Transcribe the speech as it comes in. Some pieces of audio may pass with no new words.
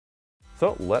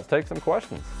So let's take some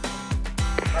questions.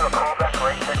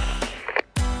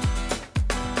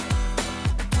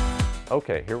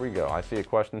 Okay, here we go. I see a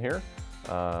question here.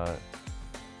 Do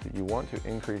you want to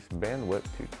increase bandwidth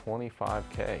to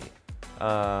 25K?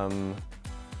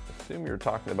 Assume you're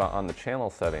talking about on the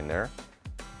channel setting there.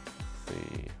 Let's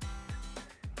see.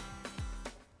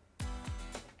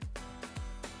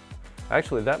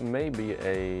 Actually, that may be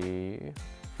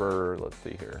let's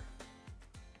see here.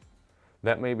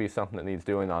 That may be something that needs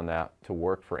doing on that to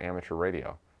work for amateur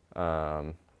radio.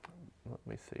 Let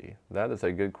me see. That is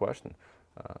a good question.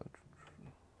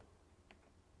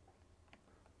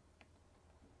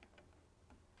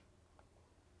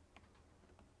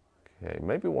 Okay,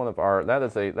 maybe one of our,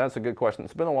 that's a good question.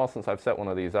 It's been a while since I've set one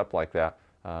of these up like that.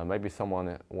 Maybe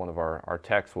one of our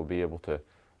techs will be able to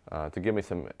give me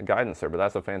some guidance there, but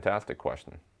that's a fantastic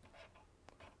question.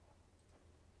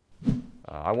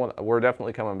 We're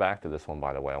definitely coming back to this one,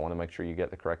 by the way. I want to make sure you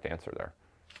get the correct answer there.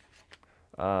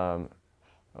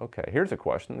 Okay, here's a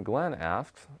question. Glenn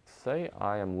asks, say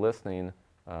I am listening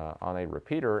on a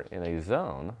repeater in a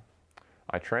zone.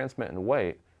 I transmit and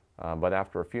wait, but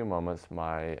after a few moments,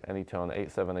 my Anytone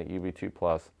 878 UV2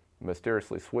 Plus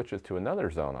mysteriously switches to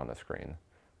another zone on the screen.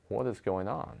 What is going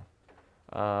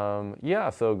on? Yeah,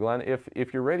 so Glenn,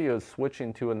 if your radio is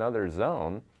switching to another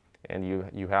zone and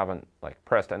you haven't like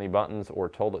pressed any buttons or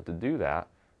told it to do that,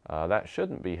 that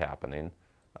shouldn't be happening,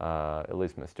 at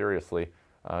least mysteriously.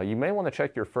 You may want to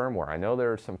check your firmware. I know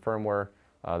there's some firmware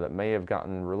that may have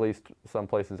gotten released some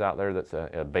places out there that's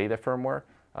a beta firmware.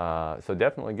 So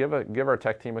definitely give our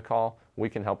tech team a call. We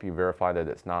can help you verify that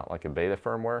it's not like a beta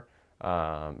firmware,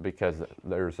 because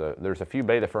there's a few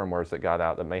beta firmwares that got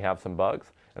out that may have some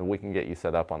bugs, and we can get you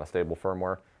set up on a stable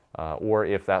firmware. Or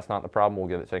if that's not the problem, we'll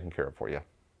get it taken care of for you.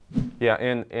 Yeah,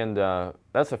 and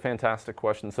that's a fantastic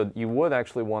question. So you would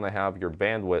actually want to have your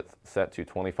bandwidth set to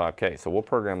 25K. So we'll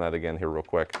program that again here real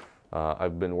quick.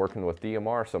 I've been working with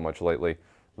DMR so much lately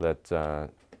that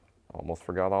almost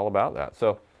forgot all about that.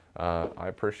 So I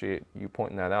appreciate you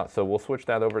pointing that out. So we'll switch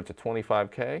that over to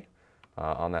 25K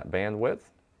on that bandwidth,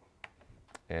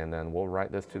 and then we'll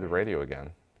write this to the radio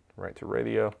again. Write to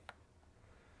radio,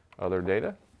 other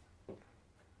data,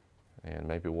 and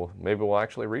maybe we'll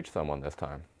actually reach someone this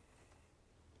time.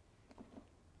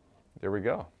 There we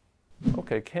go.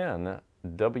 Okay, Ken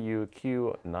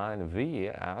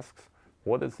WQ9V asks,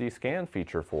 what is the scan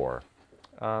feature for?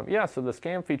 Yeah, so the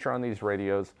scan feature on these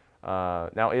radios,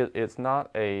 now it's not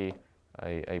a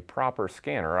proper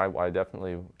scanner. I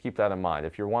definitely keep that in mind.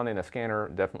 If you're wanting a scanner,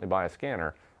 definitely buy a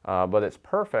scanner. But it's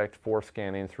perfect for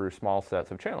scanning through small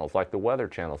sets of channels, like the weather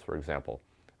channels, for example.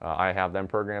 I have them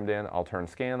programmed in. I'll turn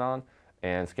scan on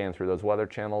and scan through those weather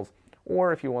channels.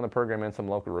 Or if you want to program in some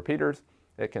local repeaters,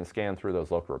 it can scan through those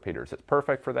local repeaters. It's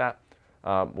perfect for that.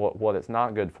 What it's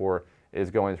not good for is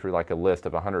going through like a list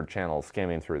of 100 channels,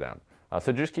 scanning through them.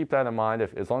 So just keep that in mind.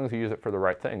 As long as you use it for the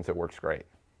right things, it works great.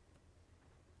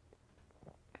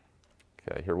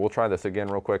 Okay, here, we'll try this again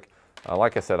real quick.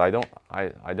 Like I said,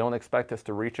 I don't expect us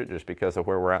to reach it just because of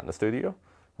where we're at in the studio,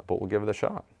 but we'll give it a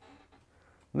shot.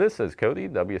 This is Cody,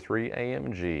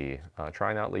 W3AMG,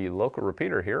 trying out the local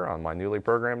repeater here on my newly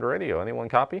programmed radio. Anyone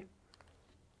copy?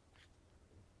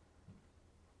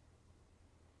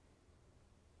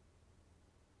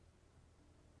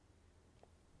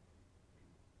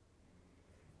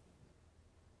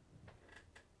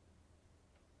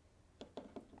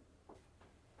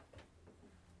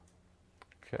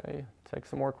 Okay, take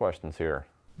some more questions here.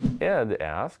 Ed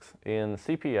asks, in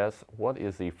CPS, what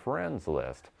is the friends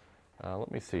list?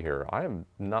 Let me see here. I am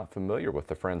not familiar with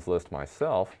the friends list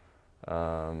myself.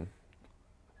 Let's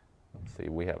see,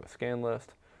 we have a scan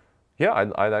list.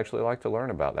 Yeah, I'd actually like to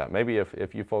learn about that. Maybe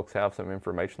if you folks have some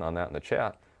information on that in the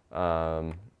chat,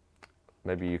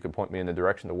 maybe you could point me in the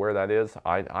direction to where that is.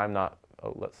 I'm not,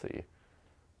 oh, let's see.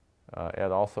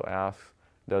 Ed also asks,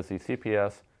 does the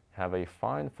CPS have a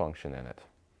find function in it?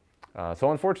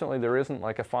 So unfortunately, there isn't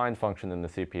like a find function in the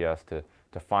CPS to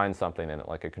find something in it,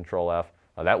 like a control F.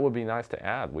 That would be nice to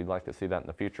add. We'd like to see that in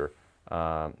the future.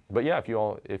 But yeah,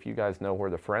 if you guys know where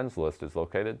the friends list is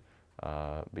located,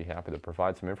 be happy to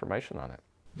provide some information on it.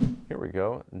 Here we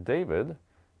go. David,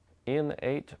 in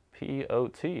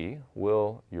 8POT,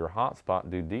 will your hotspot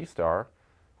do D-Star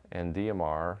and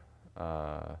DMR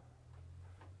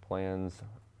plans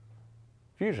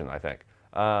fusion, I think.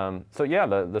 So yeah,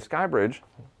 the SkyBridge,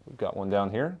 we've got one down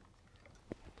here.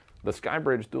 The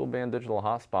SkyBridge dual band digital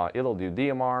hotspot, it'll do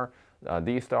DMR,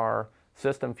 D-Star,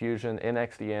 System Fusion,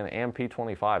 NXDN, and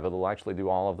P25. It'll actually do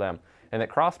all of them. And it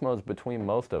cross modes between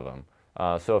most of them.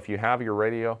 So if you have your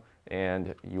radio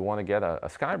and you want to get a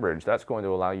SkyBridge, that's going to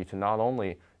allow you to not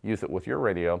only use it with your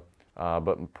radio,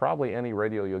 but probably any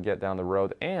radio you'll get down the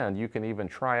road, and you can even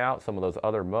try out some of those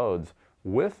other modes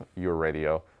with your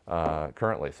radio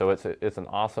currently. So it's an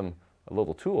awesome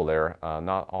little tool there.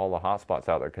 Not all the hotspots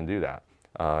out there can do that.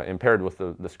 And paired with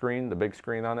the screen, the big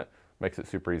screen on it, makes it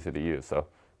super easy to use. So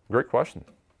great question.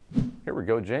 Here we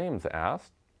go. James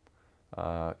asked,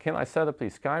 can I set up the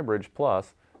SkyBridge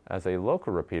Plus as a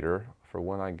local repeater for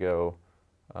when I go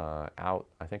out,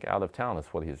 I think out of town is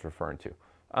what he's referring to.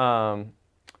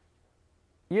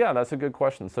 Yeah, that's a good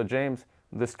question. So James,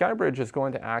 the SkyBridge is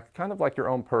going to act kind of like your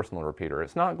own personal repeater.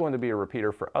 It's not going to be a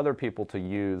repeater for other people to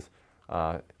use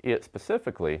it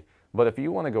specifically, but if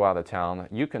you want to go out of town,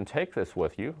 you can take this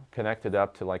with you, connect it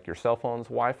up to like your cell phone's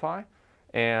Wi-Fi,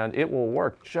 and it will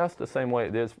work just the same way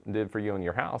it did for you in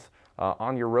your house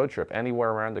on your road trip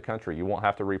anywhere around the country. You won't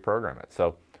have to reprogram it.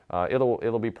 So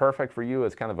it'll be perfect for you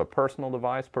as kind of a personal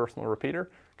device, personal repeater,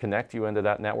 connect you into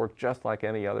that network just like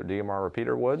any other DMR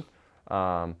repeater would.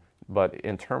 But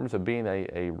in terms of being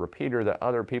a repeater that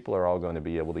other people are all going to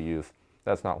be able to use,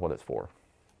 that's not what it's for.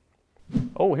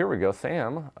 Oh, here we go.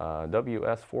 Sam,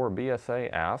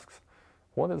 WS4BSA asks,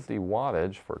 what is the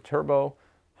wattage for turbo,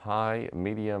 high,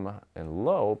 medium, and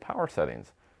low power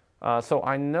settings? So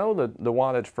I know that the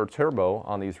wattage for turbo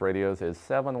on these radios is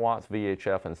 7 watts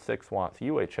VHF and 6 watts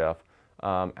UHF.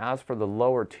 As for the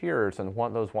lower tiers and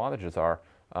what those wattages are,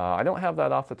 I don't have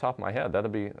that off the top of my head.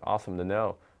 That'd be awesome to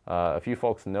know. If you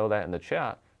folks know that in the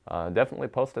chat, definitely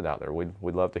post it out there.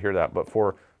 We'd love to hear that. But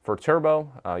for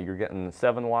turbo, you're getting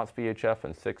 7 watts VHF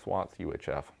and 6 watts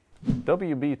UHF.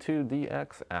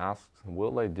 WB2DX asks,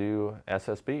 will they do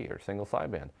SSB or single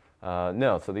sideband?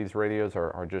 No, so these radios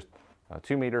are just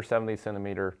 2 meter, 70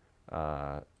 centimeter,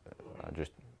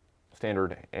 just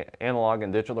standard analog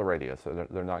and digital radios. So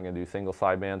they're not going to do single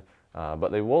sideband,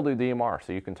 but they will do DMR,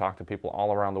 so you can talk to people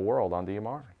all around the world on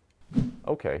DMR.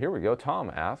 Okay, here we go. Tom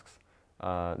asks,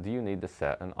 do you need to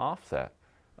set an offset?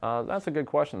 That's a good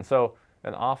question. So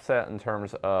an offset in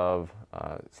terms of,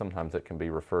 sometimes it can be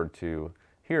referred to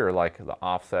here, like the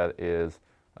offset is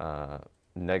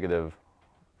negative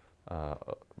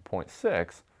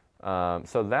 0.6.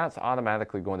 So that's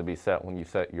automatically going to be set when you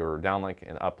set your downlink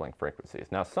and uplink frequencies.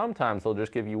 Now sometimes they'll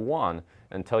just give you one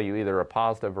and tell you either a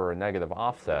positive or a negative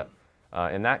offset.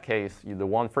 In that case, the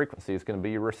one frequency is going to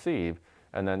be your receive,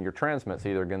 and then your transmit's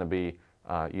either going to be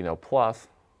plus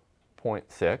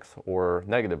 0.6 or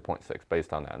negative 0.6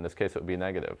 based on that. In this case, it would be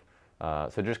negative.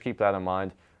 So just keep that in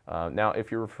mind. Now,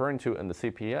 if you're referring to in the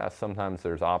CPS, sometimes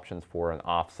there's options for an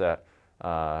offset.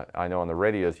 I know on the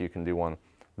radios you can do one.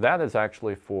 That is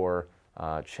actually for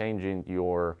changing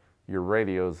your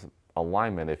radio's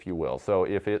alignment, if you will. So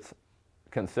if it's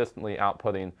consistently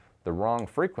outputting the wrong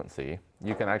frequency,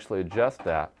 you can actually adjust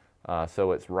that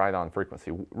so it's right on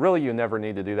frequency. Really, you never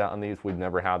need to do that on these. We've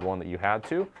never had one that you had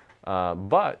to.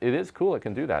 But it is cool, it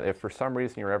can do that. If for some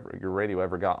reason your radio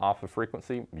ever got off of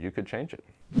frequency, you could change it.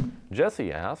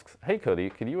 Jesse asks, hey Cody,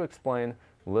 could you explain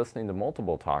listening to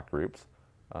multiple talk groups?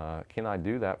 Can I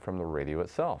do that from the radio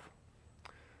itself?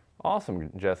 Awesome,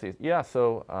 Jesse. Yeah,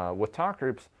 so with talk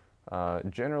groups,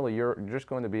 generally you're just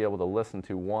going to be able to listen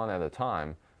to one at a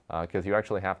time because you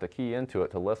actually have to key into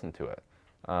it to listen to it.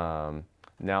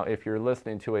 Now, if you're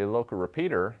listening to a local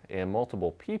repeater and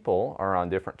multiple people are on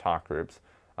different talk groups,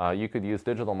 you could use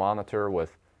digital monitor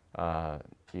with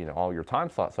all your time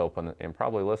slots open and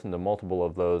probably listen to multiple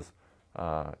of those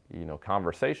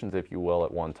conversations, if you will,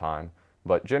 at one time.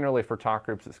 But generally for talk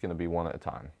groups, it's going to be one at a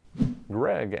time.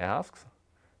 Greg asks,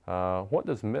 what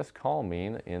does missed call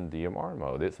mean in DMR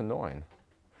mode? It's annoying.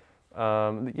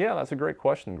 Yeah, that's a great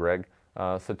question, Greg.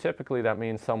 So typically that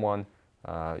means someone,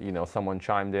 someone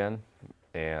chimed in,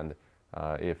 and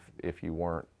if you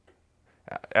weren't,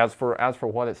 as for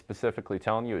what it's specifically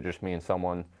telling you, it just means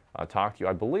someone talked to you.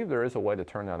 I believe there is a way to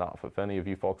turn that off. If any of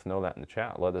you folks know that in the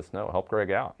chat, let us know. Help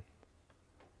Greg out.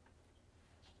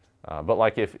 But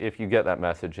like if you get that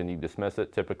message and you dismiss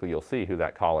it, typically you'll see who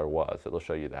that caller was. It'll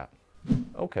show you that.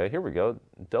 Okay, here we go.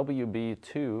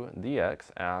 WB2DX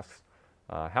asks,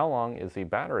 how long is the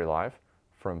battery life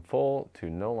from full to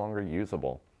no longer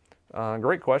usable?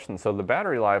 Great question. So the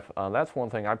battery life, that's one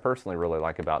thing I personally really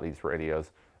like about these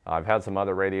radios. I've had some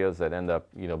other radios that end up,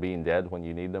 being dead when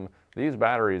you need them. These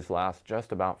batteries last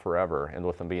just about forever, and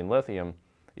with them being lithium,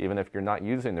 even if you're not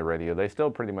using the radio, they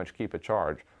still pretty much keep a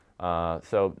charge.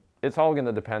 So it's all going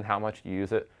to depend how much you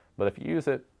use it. But if you use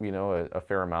it, a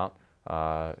fair amount,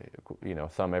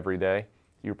 some every day,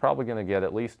 you're probably going to get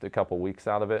at least a couple weeks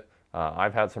out of it.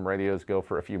 I've had some radios go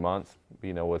for a few months,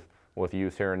 with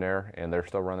use here and there, and they're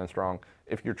still running strong.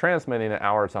 If you're transmitting it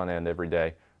hours on end every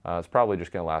day, it's probably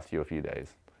just going to last you a few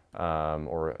days.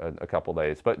 or a couple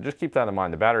days. But just keep that in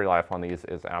mind. The battery life on these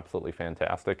is absolutely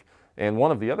fantastic. And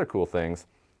one of the other cool things,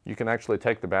 you can actually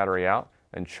take the battery out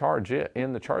and charge it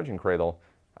in the charging cradle.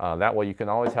 That way you can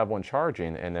always have one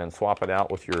charging and then swap it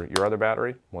out with your other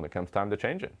battery when it comes time to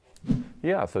change it.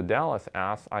 Yeah, so Dallas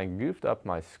asks, I goofed up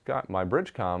my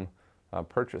Bridgecom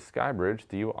purchase SkyBridge.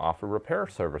 Do you offer repair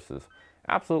services?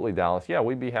 Absolutely, Dallas. Yeah,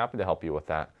 we'd be happy to help you with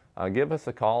that. Give us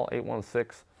a call,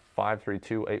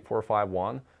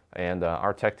 816-532-8451, and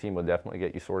our tech team will definitely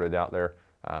get you sorted out there.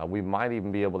 We might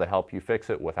even be able to help you fix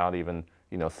it without even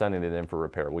sending it in for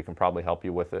repair. We can probably help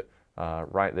you with it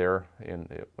right there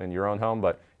in your own home,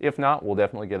 but if not, we'll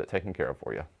definitely get it taken care of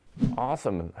for you.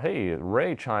 Awesome. Hey,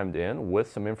 Ray chimed in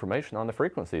with some information on the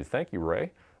frequencies. Thank you,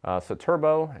 Ray. So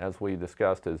turbo, as we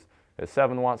discussed, is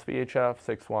 7 watts VHF,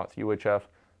 6 watts UHF.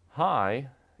 High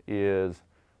is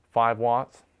 5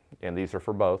 watts, and these are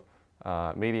for both.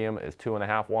 Medium is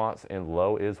 2.5 watts, and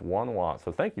low is 1 watt.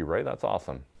 So thank you, Ray. That's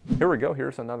awesome. Here we go.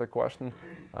 Here's another question.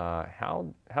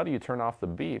 How do you turn off the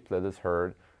beep that is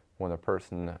heard when a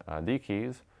person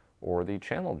dekeys or the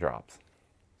channel drops?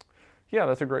 Yeah,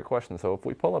 that's a great question. So if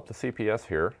we pull up the CPS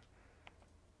here,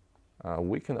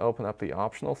 we can open up the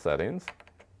optional settings.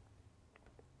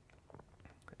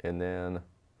 And then,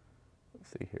 let's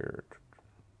see here,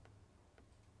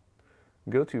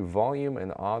 go to volume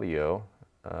and audio.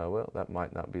 Well, that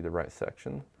might not be the right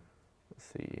section. Let's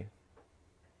see.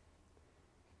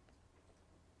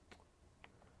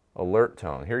 Alert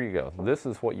tone, here you go. This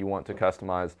is what you want to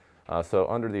customize. So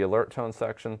under the alert tone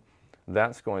section,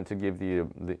 that's going to give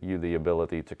you the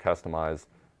ability to customize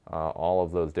all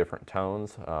of those different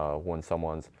tones when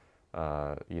someone's,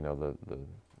 the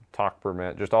talk per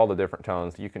minute, just all the different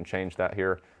tones. You can change that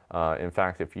here. In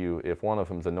fact, if one of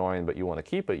them's annoying but you want to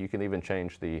keep it, you can even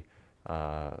change the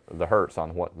hertz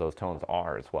on what those tones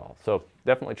are as well. So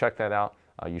definitely check that out.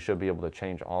 You should be able to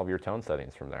change all of your tone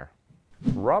settings from there.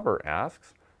 Robert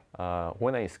asks,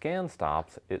 when a scan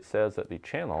stops, it says that the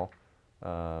channel,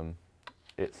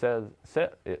 it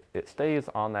stays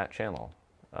on that channel.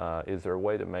 Is there a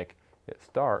way to make it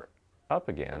start up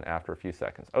again after a few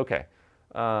seconds? Okay.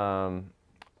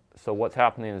 So what's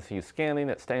happening is he's scanning,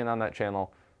 it's staying on that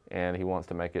channel, and he wants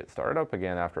to make it start up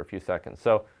again after a few seconds.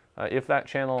 So if that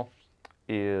channel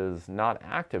is not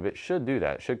active, it should do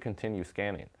that. It should continue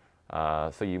scanning.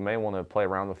 So you may want to play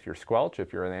around with your squelch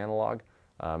if you're an analog.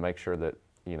 Make sure that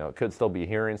it could still be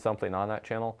hearing something on that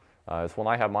channel. It's when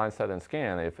I have mine set in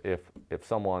scan, if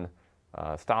someone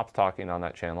stops talking on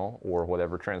that channel or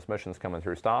whatever transmission's coming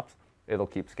through stops, it'll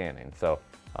keep scanning. So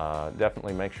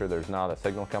definitely make sure there's not a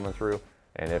signal coming through.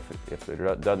 And if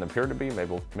there doesn't appear to be,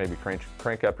 maybe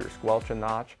crank up your squelch a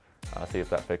notch, see if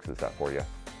that fixes that for you.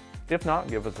 If not,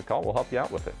 give us a call, we'll help you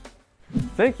out with it.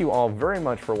 Thank you all very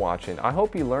much for watching. I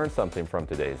hope you learned something from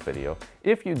today's video.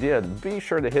 If you did, be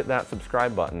sure to hit that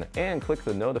subscribe button and click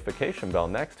the notification bell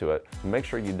next to it to make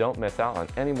sure you don't miss out on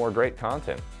any more great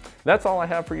content. That's all I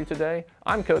have for you today.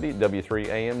 I'm Cody,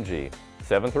 W3AMG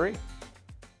 73.